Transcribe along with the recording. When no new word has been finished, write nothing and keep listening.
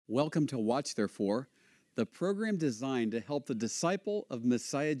Welcome to Watch Therefore, the program designed to help the disciple of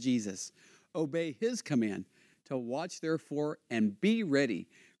Messiah Jesus obey his command to watch therefore and be ready,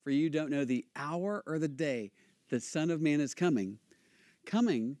 for you don't know the hour or the day the Son of Man is coming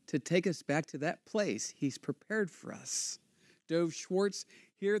to take us back to that place he's prepared for us. Dove Schwartz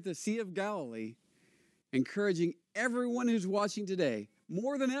here at the Sea of Galilee, encouraging everyone who's watching today,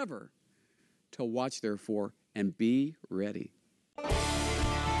 more than ever, to watch therefore and be ready.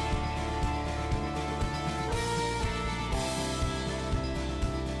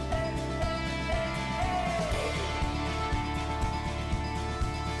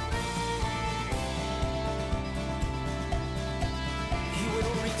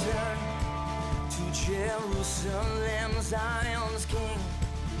 Jerusalem, Zion's King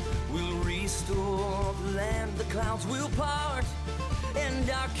will restore the land, the clouds will part, and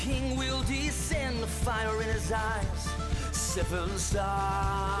our King will descend, the fire in his eyes, 7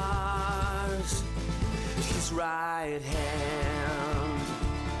 stars, his right hand.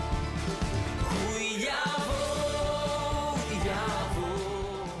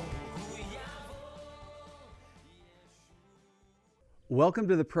 Welcome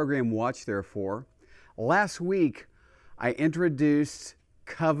to the program Watch Therefore. Last week, I introduced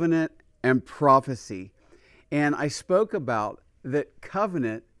covenant and prophecy, and I spoke about that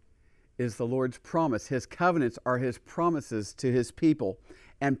covenant is the Lord's promise. His covenants are His promises to His people,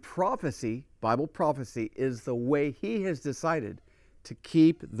 and prophecy, Bible prophecy, is the way He has decided to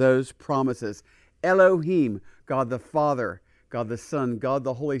keep those promises. Elohim, God the Father, God the Son, God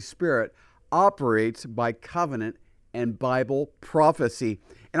the Holy Spirit, operates by covenant and Bible prophecy.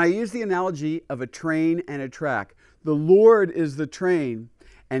 And I use the analogy of a train and a track. The Lord is the train,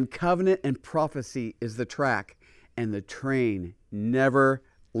 and covenant and prophecy is the track, and the train never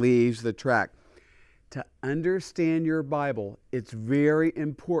leaves the track. To understand your Bible, it's very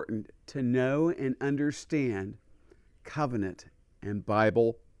important to know and understand covenant and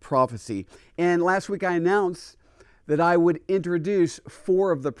Bible prophecy. And last week I announced that I would introduce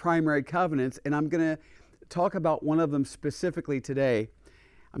 4 of the primary covenants, and I'm going to talk about one of them specifically today.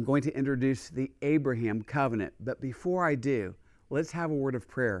 I'm going to introduce the Abraham covenant. But before I do, let's have a word of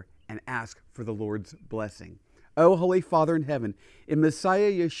prayer and ask for the Lord's blessing. Oh, Holy Father in heaven, in Messiah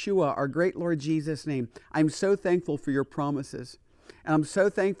Yeshua, our great Lord Jesus' name, I'm so thankful for your promises. And I'm so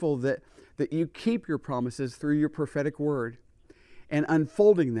thankful that you keep your promises through your prophetic word and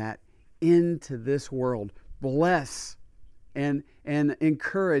unfolding that into this world. Bless and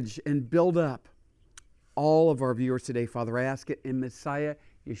encourage and build up all of our viewers today, Father. I ask it in Messiah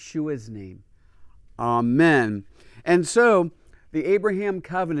Yeshua's name. Amen. And so the Abraham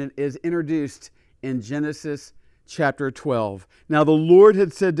covenant is introduced in Genesis chapter 12. Now the Lord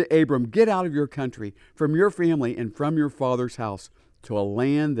had said to Abram, "Get out of your country, from your family, and from your father's house, to a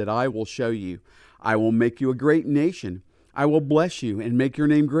land that I will show you. I will make you a great nation. I will bless you and make your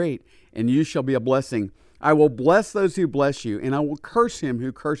name great, and you shall be a blessing. I will bless those who bless you, and I will curse him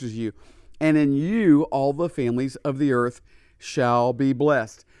who curses you. And in you all the families of the earth shall be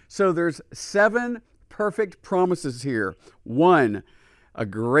blessed." So there's 7 perfect promises here. 1, a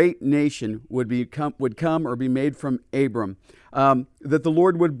great nation would come or be made from Abram. That the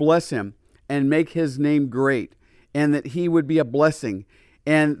Lord would bless him and make his name great, and that he would be a blessing.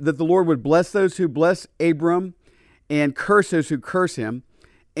 And that the Lord would bless those who bless Abram and curse those who curse him.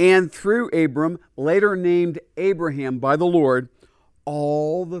 And through Abram, later named Abraham by the Lord,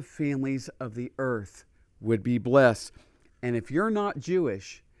 all the families of the earth would be blessed. And if you're not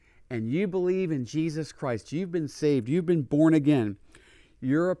Jewish and you believe in Jesus Christ, you've been saved, you've been born again,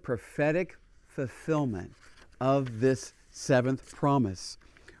 you're a prophetic fulfillment of this 7th promise.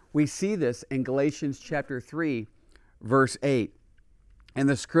 We see this in Galatians chapter 3, verse 8. And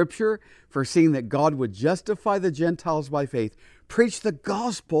the scripture, foreseeing that God would justify the Gentiles by faith, preached the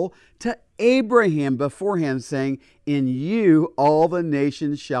gospel to Abraham beforehand, saying, "In you all the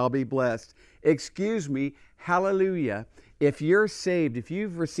nations shall be blessed." Excuse me, hallelujah. If you're saved, if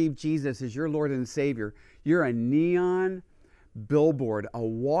you've received Jesus as your Lord and Savior, you're a neon billboard, a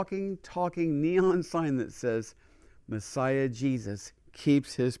walking, talking neon sign that says, Messiah Jesus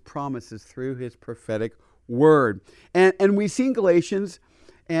keeps his promises through his prophetic word. And we see in Galatians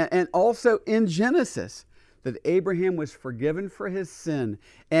and also in Genesis that Abraham was forgiven for his sin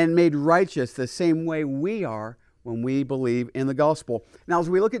and made righteous the same way we are when we believe in the gospel. Now, as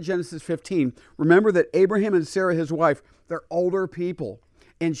we look at Genesis 15, remember that Abraham and Sarah, his wife, they're older people,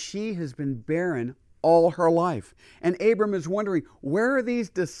 and she has been barren all her life. And Abram is wondering, where are these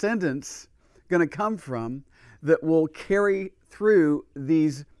descendants going to come from that will carry through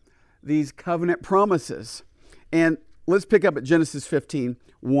these covenant promises? And let's pick up at Genesis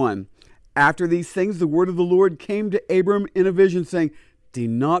 15:1. After these things, the word of the Lord came to Abram in a vision, saying, do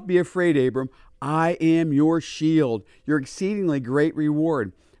not be afraid, Abram. I am your shield, your exceedingly great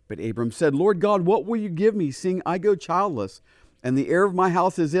reward. But Abram said, Lord God, what will you give me, seeing I go childless? And the heir of my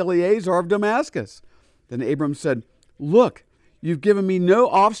house is Eleazar of Damascus. Then Abram said, look, you've given me no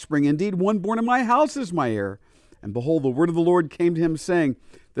offspring. Indeed, one born in my house is my heir. And behold, the word of the Lord came to him, saying,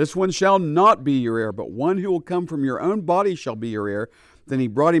 this one shall not be your heir, but one who will come from your own body shall be your heir. Then he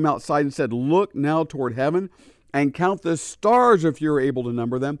brought him outside and said, look now toward heaven, and count the stars if you are able to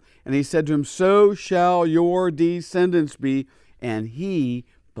number them. And he said to him, so shall your descendants be. And he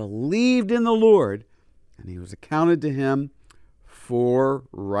believed in the Lord, and he was accounted to him for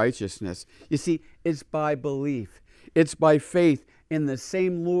righteousness. You see, it's by belief, it's by faith in the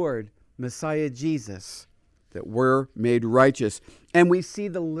same Lord, Messiah Jesus, that we're made righteous. And we see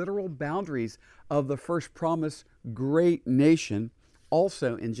the literal boundaries of the first promised great nation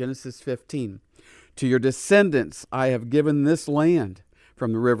also in Genesis 15. To your descendants I have given this land,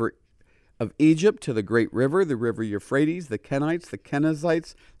 from the river of Egypt to the great river, the river Euphrates, the Kenites, the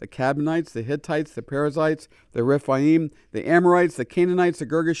Kenizzites, the Canaanites, the Hittites, the Perizzites, the Rephaim, the Amorites, the Canaanites, the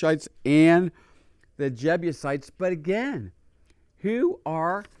Girgashites, and the Jebusites. But again, who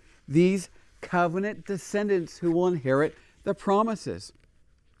are these covenant descendants who will inherit the promises?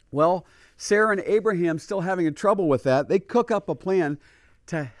 Well, Sarah and Abraham, still having trouble with that, they cook up a plan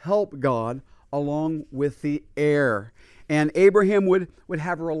to help God along with the heir. And Abraham would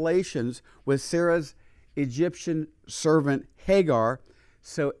have relations with Sarah's Egyptian servant Hagar,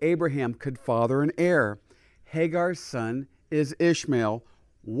 so Abraham could father an heir. Hagar's son is Ishmael.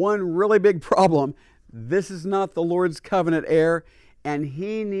 One really big problem: this is not the Lord's covenant heir, and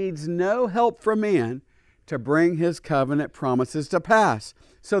he needs no help from man to bring his covenant promises to pass.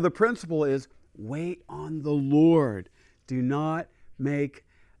 So the principle is, wait on the Lord. Do not make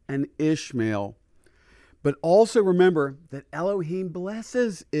an Ishmael. But also remember that Elohim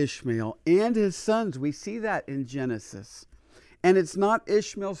blesses Ishmael and his sons. We see that in Genesis. And it's not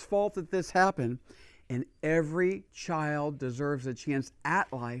Ishmael's fault that this happened. And every child deserves a chance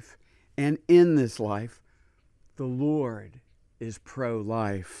at life and in this life. The Lord is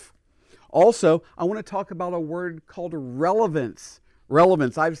pro-life. Also, I want to talk about a word called relevance.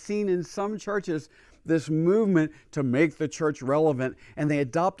 Relevance. I've seen in some churches this movement to make the church relevant, and they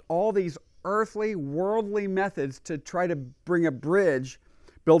adopt all these earthly, worldly methods to try to build a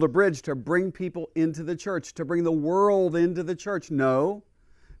bridge to bring people into the church, to bring the world into the church. No,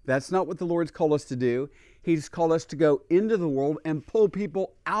 that's not what the Lord's called us to do. He's called us to go into the world and pull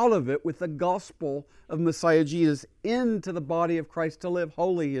people out of it with the gospel of Messiah Jesus into the body of Christ, to live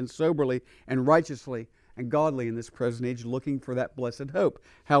holy and soberly and righteously and godly in this present age, looking for that blessed hope.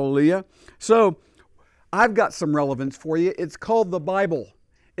 Hallelujah. So, I've got some relevance for you. It's called the Bible.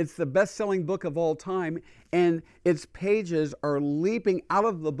 It's the best-selling book of all time, and its pages are leaping out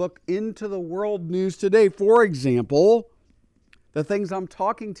of the book into the world news today. For example, the things I'm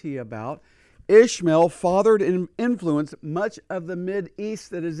talking to you about, Ishmael fathered and influenced much of the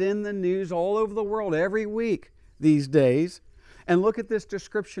Mid-East that is in the news all over the world every week these days. And look at this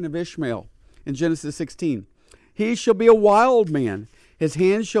description of Ishmael in Genesis 16. He shall be a wild man. His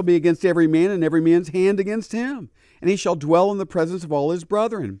hand shall be against every man, and every man's hand against him. And he shall dwell in the presence of all his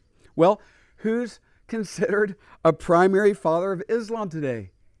brethren. Well, who's considered a primary father of Islam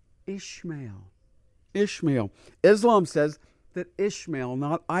today? Ishmael. Ishmael. Islam says that Ishmael,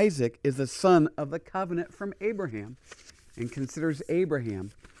 not Isaac, is the son of the covenant from Abraham, and considers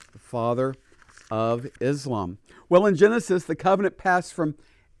Abraham the father of Islam. Well, in Genesis, the covenant passed from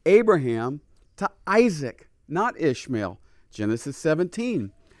Abraham to Isaac, not Ishmael. Genesis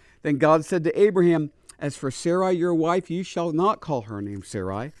 17. Then God said to Abraham, as for Sarai your wife, you shall not call her name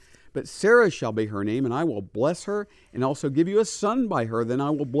Sarai, but Sarah shall be her name, and I will bless her, and also give you a son by her. Then I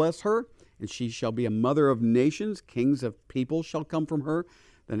will bless her, and she shall be a mother of nations. Kings of people shall come from her.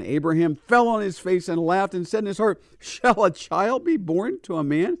 Then Abraham fell on his face and laughed and said in his heart, shall a child be born to a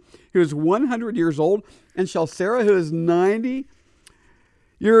man who is 100 years old? And shall Sarah, who is 90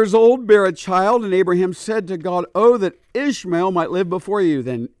 years old, bear a child? And Abraham said to God, oh, that Ishmael might live before you.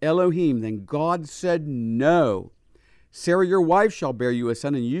 Then God said, no. Sarah your wife shall bear you a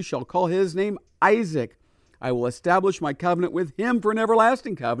son, and you shall call his name Isaac. I will establish my covenant with him for an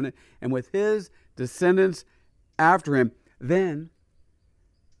everlasting covenant, and with his descendants after him. Then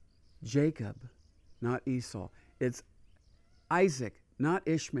Jacob, not Esau. It's Isaac, not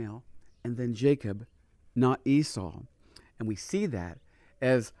Ishmael, and then Jacob, not Esau. And we see that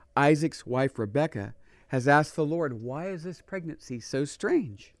as Isaac's wife Rebekah has asked the Lord, why is this pregnancy so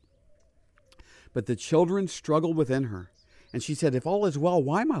strange? But the children struggled within her. And she said, if all is well,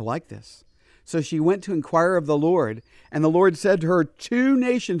 why am I like this? So she went to inquire of the Lord. And the Lord said to her, 2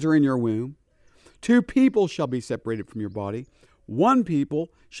 nations are in your womb. 2 people shall be separated from your body. 1 people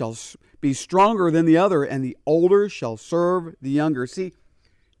shall be stronger than the other, and the older shall serve the younger. See,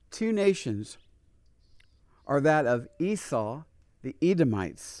 2 nations are that of Esau, the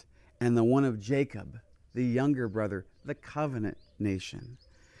Edomites, and the one of Jacob, the younger brother, the covenant nation.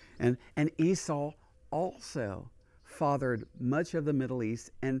 And Esau also fathered much of the Middle East,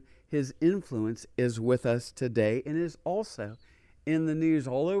 and his influence is with us today and is also in the news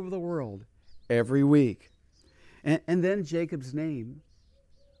all over the world every week. And then Jacob's name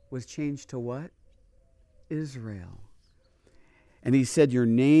was changed to what? Israel. And he said, your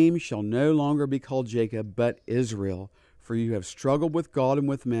name shall no longer be called Jacob, but Israel, for you have struggled with God and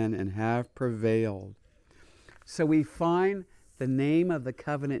with men and have prevailed. So we find the name of the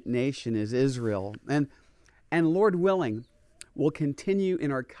covenant nation is Israel. And Lord willing, we'll continue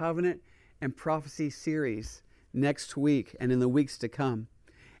in our covenant and prophecy series next week and in the weeks to come.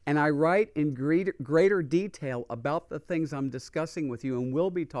 And I write in greater detail about the things I'm discussing with you and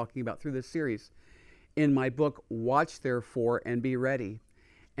will be talking about through this series in my book, Watch Therefore and Be Ready.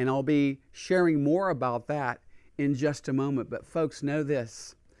 And I'll be sharing more about that in just a moment. But folks, know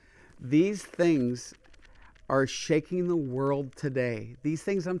this. These things are shaking the world today. These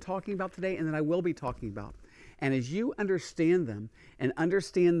things I'm talking about today and that I will be talking about. And as you understand them and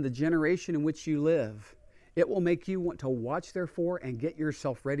understand the generation in which you live, it will make you want to watch therefore and get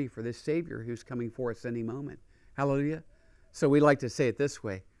yourself ready for this Savior who's coming for us any moment. Hallelujah. So we like to say it this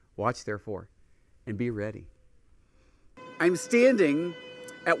way, watch therefore and be ready. I'm standing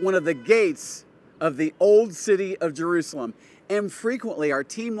at one of the gates of the old city of Jerusalem. And frequently our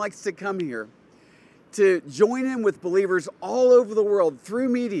team likes to come here to join in with believers all over the world through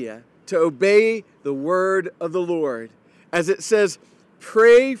media to obey the word of the Lord. As it says,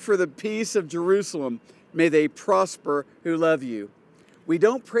 pray for the peace of Jerusalem. May they prosper who love you. We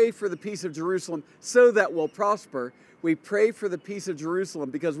don't pray for the peace of Jerusalem so that we'll prosper. We pray for the peace of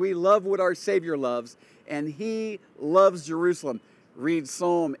Jerusalem because we love what our Savior loves, and He loves Jerusalem. Read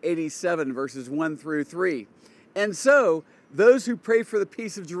Psalm 87, verses 1 through 3. And so, those who pray for the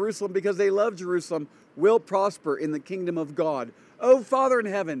peace of Jerusalem because they love Jerusalem will prosper in the kingdom of God. Oh, Father in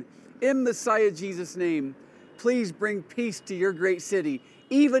heaven, in Messiah Jesus' name, please bring peace to your great city.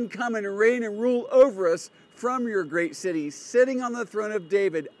 Even come and reign and rule over us from your great city, sitting on the throne of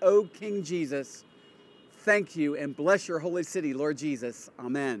David, O King Jesus. Thank you and bless your holy city, Lord Jesus.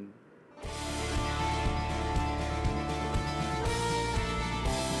 Amen.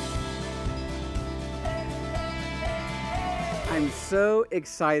 I'm so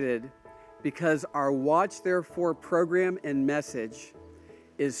excited because our Watch Therefore program and message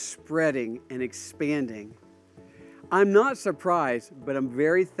is spreading and expanding. I'm not surprised, but I'm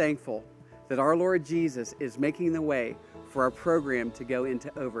very thankful that our Lord Jesus is making the way for our program to go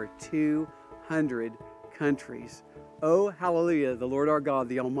into over 200 countries. Oh, hallelujah, the Lord our God,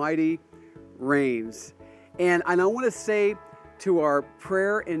 the Almighty, reigns. And I want to say to our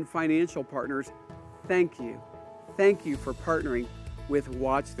prayer and financial partners, thank you. Thank you for partnering with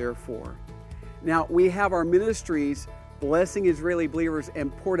Watch Therefore. Now, we have our ministries blessing Israeli believers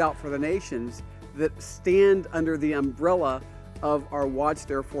and poured out for the nations that stand under the umbrella of our Watch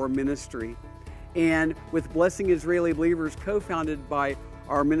Therefore ministry. And with Blessing Israeli Believers, co-founded by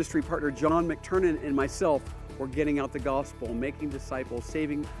our ministry partner John McTernan and myself, we're getting out the gospel, making disciples,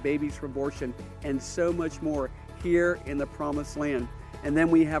 saving babies from abortion, and so much more here in the Promised Land. And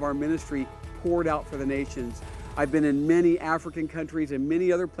then we have our ministry poured out for the nations. I've been in many African countries and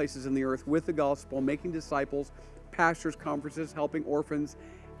many other places in the earth with the gospel, making disciples, pastors' conferences, helping orphans,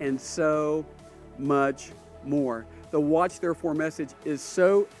 and so much more. The Watch Therefore message is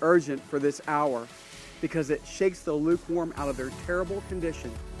so urgent for this hour because it shakes the lukewarm out of their terrible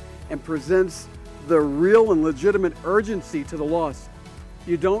condition and presents the real and legitimate urgency to the lost.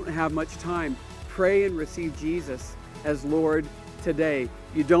 You don't have much time. Pray and receive Jesus as Lord today.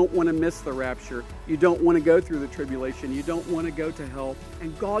 You don't want to miss the rapture. You don't want to go through the tribulation. You don't want to go to hell.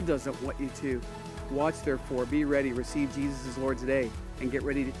 And God doesn't want you to. Watch therefore, be ready, receive Jesus as Lord today, and get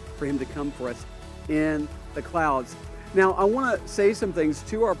ready for Him to come for us in the clouds. Now, I want to say some things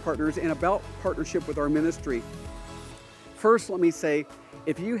to our partners and about partnership with our ministry. First, let me say,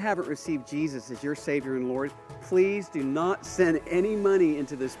 if you haven't received Jesus as your Savior and Lord, please do not send any money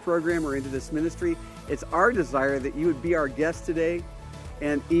into this program or into this ministry. It's our desire that you would be our guest today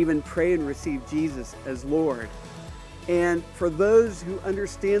and even pray and receive Jesus as Lord. And for those who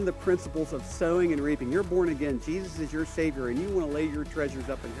understand the principles of sowing and reaping, you're born again, Jesus is your Savior, and you want to lay your treasures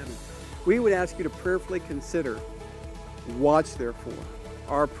up in heaven, we would ask you to prayerfully consider Watch Therefore,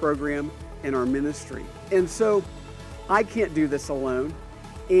 our program and our ministry. And so I can't do this alone,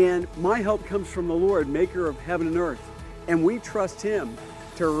 and my help comes from the Lord, maker of heaven and earth. And we trust Him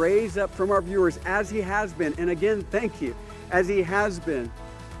to raise up from our viewers, as He has been, and again, thank you, as He has been,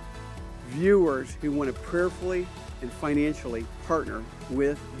 viewers who want to prayerfully and financially partner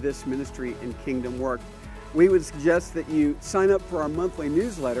with this ministry and kingdom work. We would suggest that you sign up for our monthly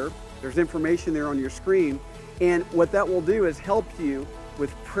newsletter. There's information there on your screen. And what that will do is help you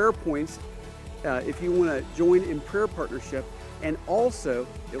with prayer points if you want to join in prayer partnership. And also,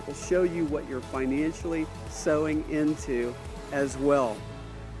 it will show you what you're financially sowing into as well.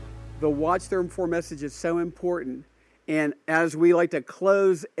 The Watch Therefore message is so important. And as we like to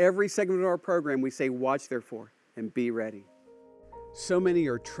close every segment of our program, we say, Watch Therefore and be ready. So many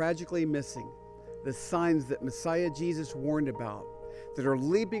are tragically missing the signs that Messiah Jesus warned about that are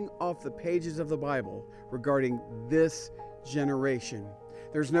leaping off the pages of the Bible regarding this generation.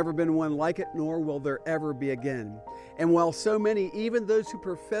 There's never been one like it, nor will there ever be again. And while so many, even those who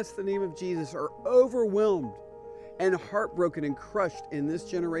profess the name of Jesus, are overwhelmed and heartbroken and crushed in this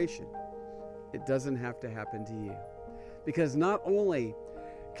generation, it doesn't have to happen to you. Because not only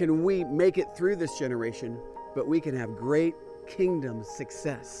can we make it through this generation, but we can have great kingdom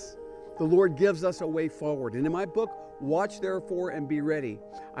success. The Lord gives us a way forward. And in my book, Watch Therefore and Be Ready,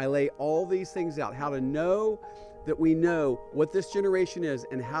 I lay all these things out, how to know that we know what this generation is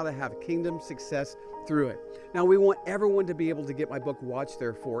and how to have kingdom success through it. Now, we want everyone to be able to get my book, Watch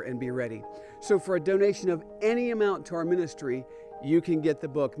Therefore and Be Ready. So for a donation of any amount to our ministry, you can get the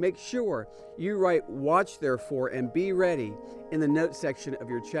book. Make sure you write Watch Therefore and Be Ready in the notes section of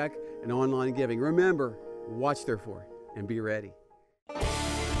your check and online giving. Remember, Watch Therefore and Be Ready.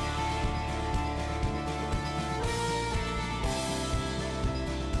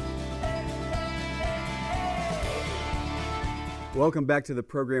 Welcome back to the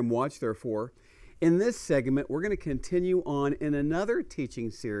program Watch Therefore. In this segment, we're going to continue on in another teaching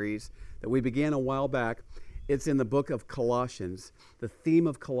series that we began a while back. It's in the book of Colossians. The theme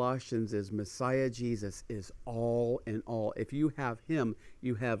of Colossians is Messiah Jesus is all in all. If you have Him,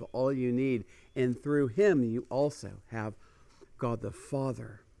 you have all you need. And through Him, you also have God the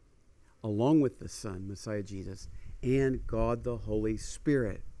Father, along with the Son, Messiah Jesus, and God the Holy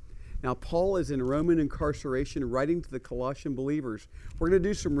Spirit. Now, Paul is in Roman incarceration writing to the Colossian believers. We're going to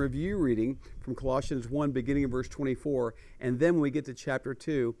do some review reading from Colossians 1, beginning in verse 24, and then when we get to chapter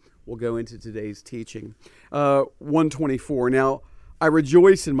 2, we'll go into today's teaching. 1:24, Now, I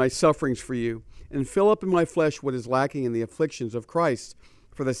rejoice in my sufferings for you, and fill up in my flesh what is lacking in the afflictions of Christ,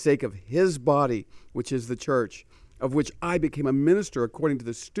 for the sake of His body, which is the church, of which I became a minister according to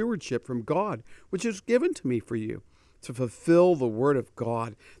the stewardship from God, which is given to me for you, to fulfill the word of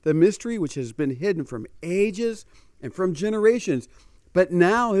God, the mystery which has been hidden from ages and from generations, but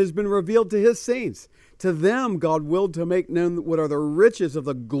now has been revealed to His saints. To them God willed to make known what are the riches of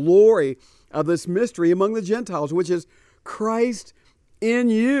the glory of this mystery among the Gentiles, which is Christ in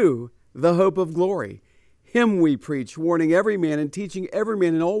you, the hope of glory. Him we preach, warning every man and teaching every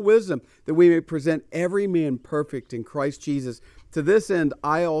man in all wisdom, that we may present every man perfect in Christ Jesus. To this end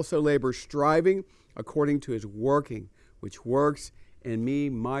I also labor, striving according to His working, which works in me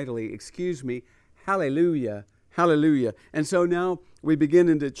mightily. Hallelujah, hallelujah. And so now we begin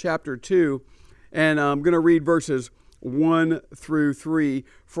into chapter 2, and I'm going to read verses 1 through 3.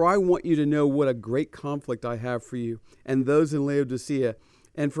 For I want you to know what a great conflict I have for you and those in Laodicea,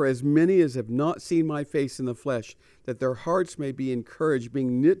 and for as many as have not seen my face in the flesh, that their hearts may be encouraged,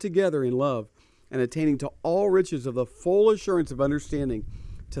 being knit together in love, and attaining to all riches of the full assurance of understanding,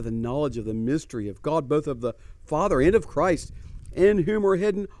 to the knowledge of the mystery of God, both of the Father and of Christ, in whom are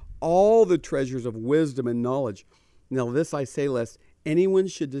hidden all the treasures of wisdom and knowledge. Now this I say, lest anyone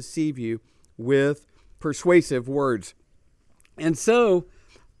should deceive you with persuasive words. And so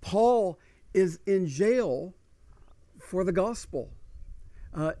Paul is in jail for the gospel.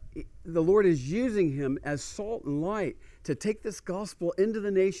 The Lord is using him as salt and light to take this gospel into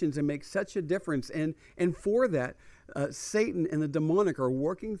the nations and make such a difference. And for that, Satan and the demonic are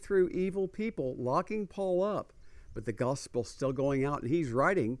working through evil people, locking Paul up, but the gospel's still going out, and he's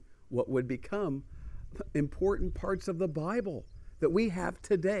writing what would become important parts of the Bible that we have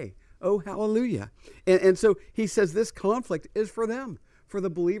today. Oh, hallelujah. And so he says this conflict is for them, for the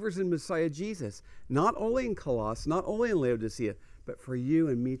believers in Messiah Jesus, not only in Colossus, not only in Laodicea, but for you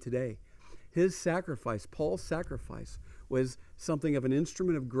and me today. His sacrifice, Paul's sacrifice, was something of an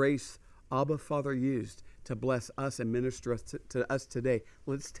instrument of grace Abba Father used to bless us and minister to us today.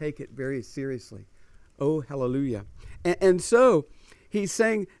 Let's take it very seriously. Oh, hallelujah. And so He's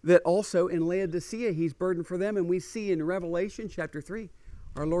saying that also in Laodicea, he's burdened for them. And we see in Revelation chapter 3,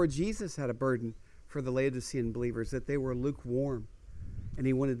 our Lord Jesus had a burden for the Laodicean believers, that they were lukewarm, and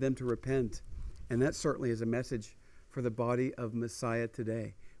he wanted them to repent. And that certainly is a message for the body of Messiah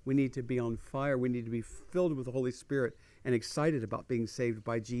today. We need to be on fire. We need to be filled with the Holy Spirit and excited about being saved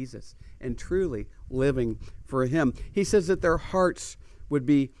by Jesus and truly living for him. He says that their hearts would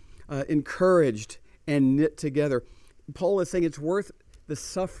be encouraged and knit together. Paul is saying it's worth the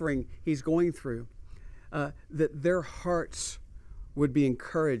suffering he's going through, that their hearts would be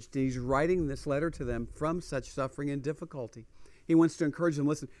encouraged. And he's writing this letter to them from such suffering and difficulty. He wants to encourage them.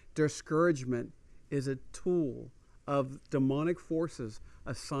 Listen, discouragement is a tool of demonic forces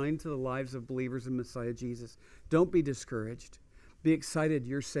assigned to the lives of believers in Messiah Jesus. Don't be discouraged. Be excited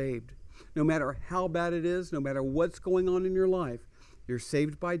you're saved. No matter how bad it is, no matter what's going on in your life, you're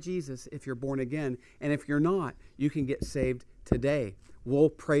saved by Jesus if you're born again. And if you're not, you can get saved today. We'll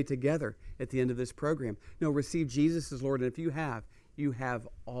pray together at the end of this program. No, receive Jesus as Lord. And if you have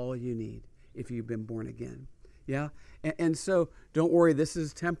all you need if you've been born again. Yeah? And so don't worry, this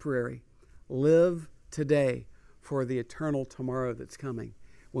is temporary. Live today for the eternal tomorrow that's coming,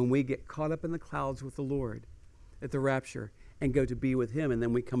 when we get caught up in the clouds with the Lord at the rapture and go to be with him, and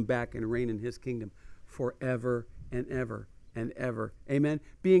then we come back and reign in his kingdom forever and ever and ever. Amen.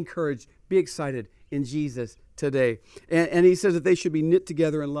 Be encouraged. Be excited in Jesus today. And he says that they should be knit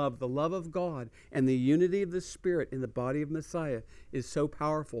together in love. The love of God and the unity of the Spirit in the body of Messiah is so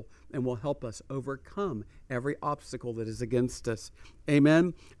powerful and will help us overcome every obstacle that is against us.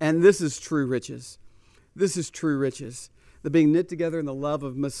 Amen. And this is true riches. This is true riches. The being knit together in the love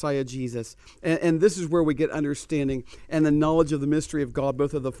of Messiah Jesus. And this is where we get understanding and the knowledge of the mystery of God,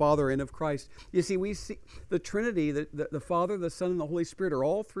 both of the Father and of Christ. You see, we see the Trinity, the Father, the Son, and the Holy Spirit are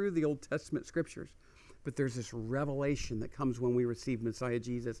all through the Old Testament scriptures. But there's this revelation that comes when we receive Messiah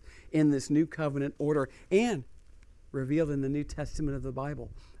Jesus in this new covenant order and revealed in the New Testament of the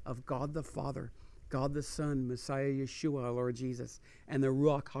Bible of God the Father, God the Son, Messiah Yeshua, our Lord Jesus, and the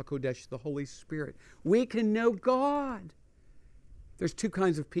Ruach HaKodesh, the Holy Spirit. We can know God. There's two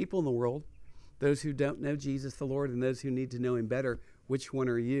kinds of people in the world, those who don't know Jesus the Lord and those who need to know him better. Which one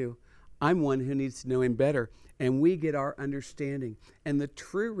are you? I'm one who needs to know him better, and we get our understanding and the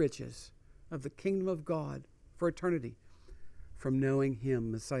true riches of the kingdom of God for eternity from knowing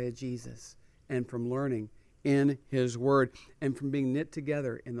him, Messiah Jesus, and from learning in his word and from being knit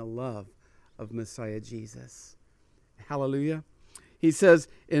together in the love of Messiah Jesus. Hallelujah. He says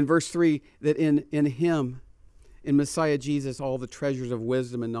in verse 3 that in him, in Messiah Jesus, all the treasures of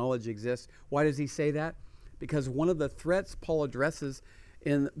wisdom and knowledge exist. Why does he say that? Because one of the threats Paul addresses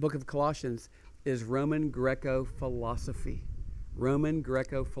in the book of Colossians is Roman Greco philosophy. Roman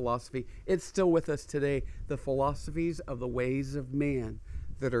Greco philosophy. It's still with us today. The philosophies of the ways of man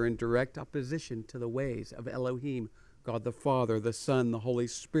that are in direct opposition to the ways of Elohim, God the Father, the Son, the Holy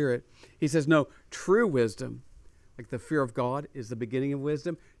Spirit. He says, no, true wisdom, like the fear of God is the beginning of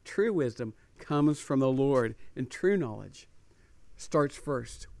wisdom. True wisdom comes from the Lord, and true knowledge starts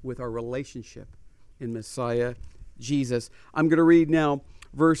first with our relationship in Messiah Jesus. I'm going to read now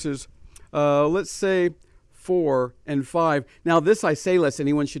verses, let's say 4 and 5. Now this I say, lest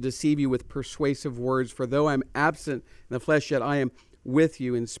anyone should deceive you with persuasive words, for though I'm absent in the flesh, yet I am with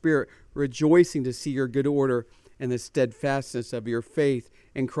you in spirit, rejoicing to see your good order and the steadfastness of your faith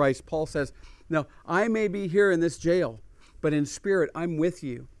in Christ. Paul says, now I may be here in this jail, but in spirit I'm with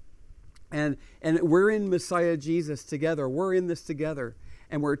you. And we're in Messiah Jesus together. We're in this together.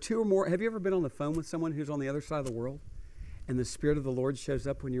 And we're two or more. Have you ever been on the phone with someone who's on the other side of the world? And the Spirit of the Lord shows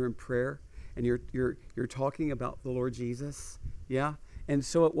up when you're in prayer and you're talking about the Lord Jesus? Yeah? And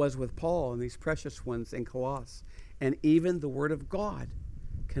so it was with Paul and these precious ones in Colossus. And even the Word of God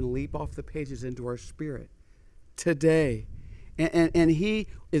can leap off the pages into our spirit today. And he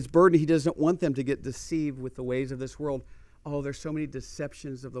is burdened. He doesn't want them to get deceived with the ways of this world. Oh, there's so many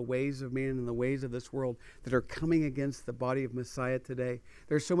deceptions of the ways of man and the ways of this world that are coming against the body of Messiah today.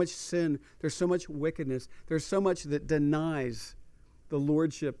 There's so much sin. There's so much wickedness. There's so much that denies the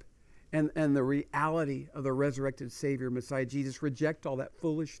lordship and the reality of the resurrected Savior, Messiah Jesus. Reject all that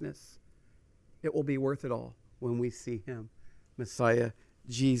foolishness. It will be worth it all when we see him, Messiah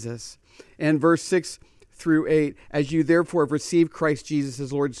Jesus. And verse 6 through 8, as you therefore have received Christ Jesus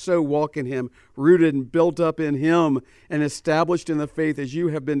as Lord, so walk in him, rooted and built up in him, and established in the faith as you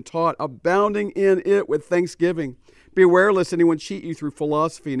have been taught, abounding in it with thanksgiving. Beware lest anyone cheat you through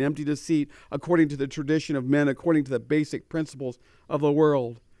philosophy and empty deceit, according to the tradition of men, according to the basic principles of the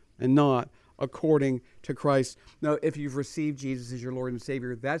world, and not according to Christ. No, if you've received Jesus as your Lord and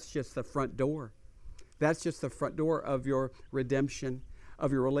Savior, that's just the front door. That's just the front door of your redemption,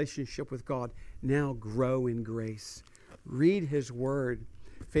 of your relationship with God. Now grow in grace. Read His Word.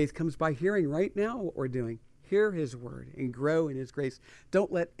 Faith comes by hearing. Right now, what we're doing. Hear His Word and grow in His grace.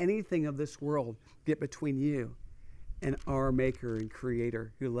 Don't let anything of this world get between you and our Maker and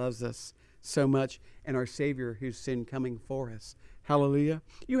Creator who loves us so much, and our Savior who's soon coming for us. Hallelujah.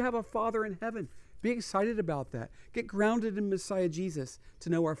 You have a Father in heaven. Be excited about that. Get grounded in Messiah Jesus to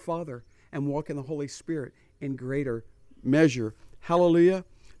know our Father and walk in the Holy Spirit in greater measure. Hallelujah.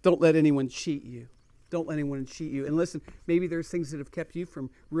 Don't let anyone cheat you. Don't let anyone cheat you. And listen, maybe there's things that have kept you from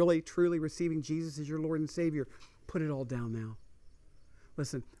really, truly receiving Jesus as your Lord and Savior. Put it all down now.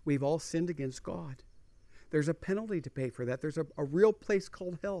 Listen, we've all sinned against God. There's a penalty to pay for that. There's a real place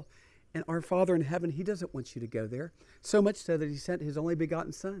called hell. And our Father in heaven, He doesn't want you to go there. So much so that He sent His only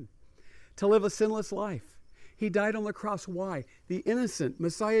begotten Son to live a sinless life. He died on the cross. Why? The innocent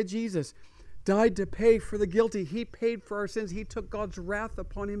Messiah Jesus died to pay for the guilty. He paid for our sins. He took God's wrath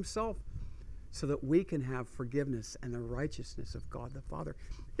upon Himself so that we can have forgiveness and the righteousness of God the Father.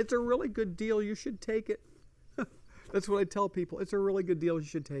 It's a really good deal. You should take it. That's what I tell people. It's a really good deal. You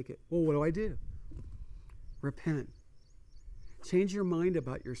should take it. Well, what do I do? Repent. Change your mind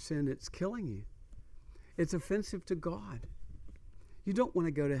about your sin. It's killing you. It's offensive to God. You don't want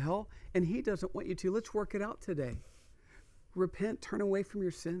to go to hell, and He doesn't want you to. Let's work it out today. Repent. Turn away from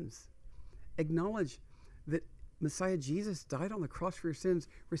your sins. Acknowledge that Messiah Jesus died on the cross for your sins.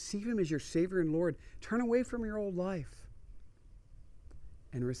 Receive Him as your Savior and Lord. Turn away from your old life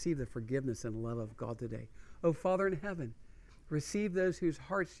and receive the forgiveness and love of God today. Oh, Father in heaven, receive those whose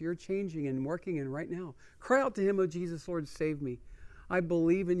hearts You're changing and working in right now. Cry out to Him, oh Jesus, Lord, save me. I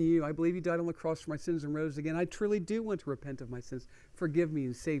believe in You. I believe You died on the cross for my sins and rose again. I truly do want to repent of my sins. Forgive me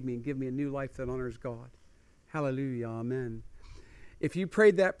and save me and give me a new life that honors God. Hallelujah. Amen. If you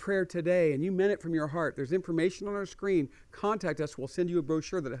prayed that prayer today and you meant it from your heart, there's information on our screen. Contact us. We'll send you a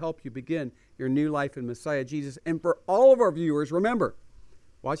brochure that'll help you begin your new life in Messiah Jesus. And for all of our viewers, remember,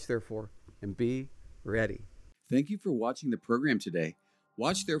 watch therefore and be ready. Thank you for watching the program today.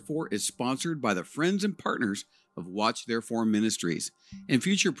 Watch Therefore is sponsored by the friends and partners of Watch Therefore Ministries. In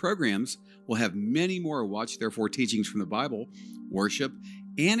future programs, we'll have many more Watch Therefore teachings from the Bible, worship,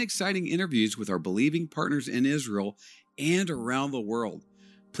 and exciting interviews with our believing partners in Israel and around the world.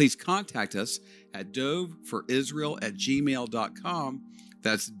 Please contact us at doveforisrael@gmail.com.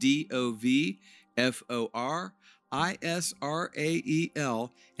 That's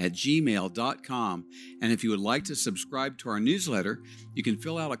DOVFORISRAEL@gmail.com. And if you would like to subscribe to our newsletter, you can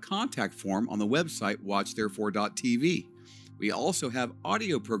fill out a contact form on the website watchtherefore.tv. We also have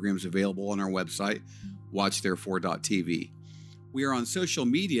audio programs available on our website, watchtherefore.tv. We are on social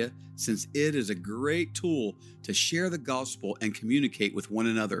media since it is a great tool to share the gospel and communicate with one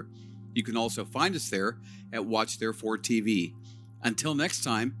another. You can also find us there at Watch Therefore TV. Until next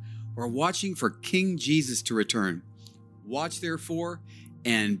time, we're watching for King Jesus to return. Watch therefore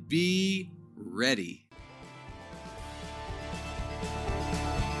and be ready.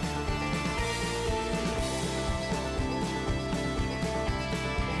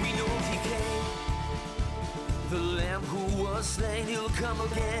 We know He came, the Lamb who was slain, He'll come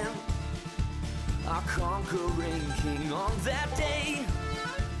again, our conquering King on that day.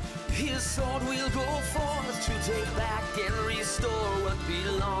 His sword will go forth to take back and